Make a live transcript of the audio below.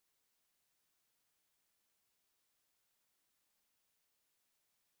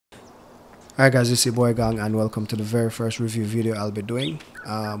Alright guys, it's your boy Gang and welcome to the very first review video I'll be doing.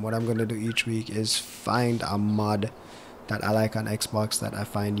 What I'm going to do each week is find a mod that I like on Xbox that I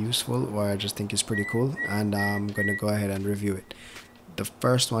find useful or I just think is pretty cool, and I'm going to go ahead and review it. The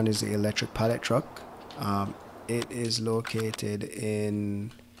first one is the electric pallet truck. It is located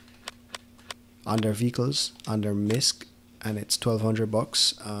in under vehicles, under MISC, and it's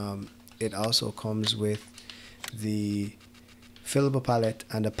 $1,200. It also comes with the fillable pallet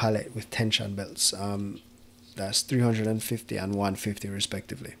and a pallet with tension belts. That's $350 and $150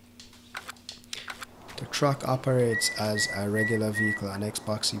 respectively. The truck operates as a regular vehicle. On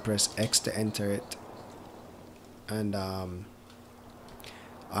Xbox, you press X to enter it, and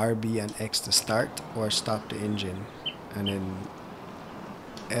RB and X to start or stop the engine, and then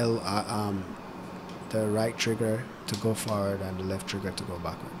L the right trigger to go forward and the left trigger to go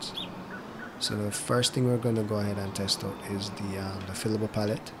backwards. So the first thing we're going to go ahead and test out is the fillable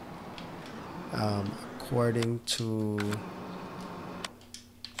pallet. According to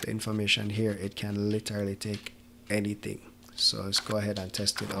the information here, it can literally take anything. So let's go ahead and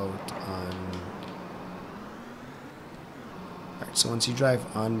test it out on... Alright, so once you drive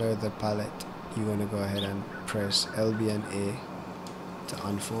under the pallet, you're going to go ahead and press LB and A to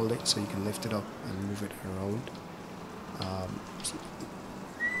unfold it so you can lift it up and move it around.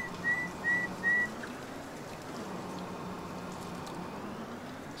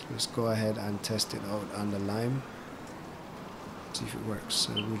 Let's go ahead and test it out on the lime, see if it works.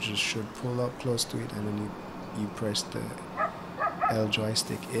 So we just should pull up close to it, and then you press the L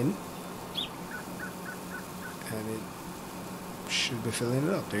joystick in, and it should be filling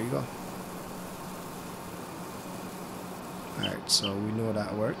it up. There you go. Alright, so we know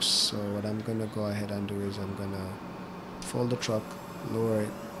that works. So what I'm gonna go ahead and do is I'm gonna fold the truck, lower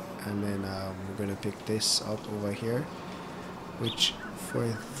it, and then we're gonna pick this up over here, which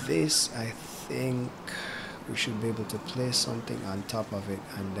for this I think we should be able to place something on top of it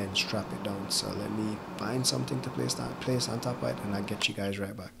and then strap it down. So let me find something to place on top of it, and I'll get you guys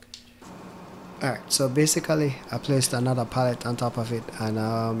right back. Alright, so basically I placed another pallet on top of it,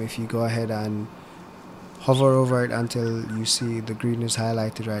 and if you go ahead and hover over it until you see the green is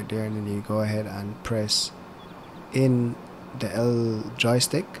highlighted right there, and then you go ahead and press in the L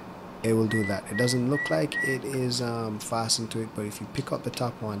joystick, it will do that. It doesn't look like it is fastened to it, but if you pick up the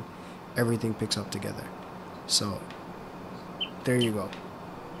top one, everything picks up together. So there you go.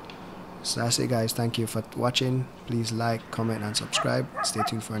 So that's it guys, thank you for watching. Please like, comment and subscribe. Stay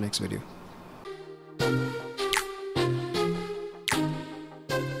tuned for our next video.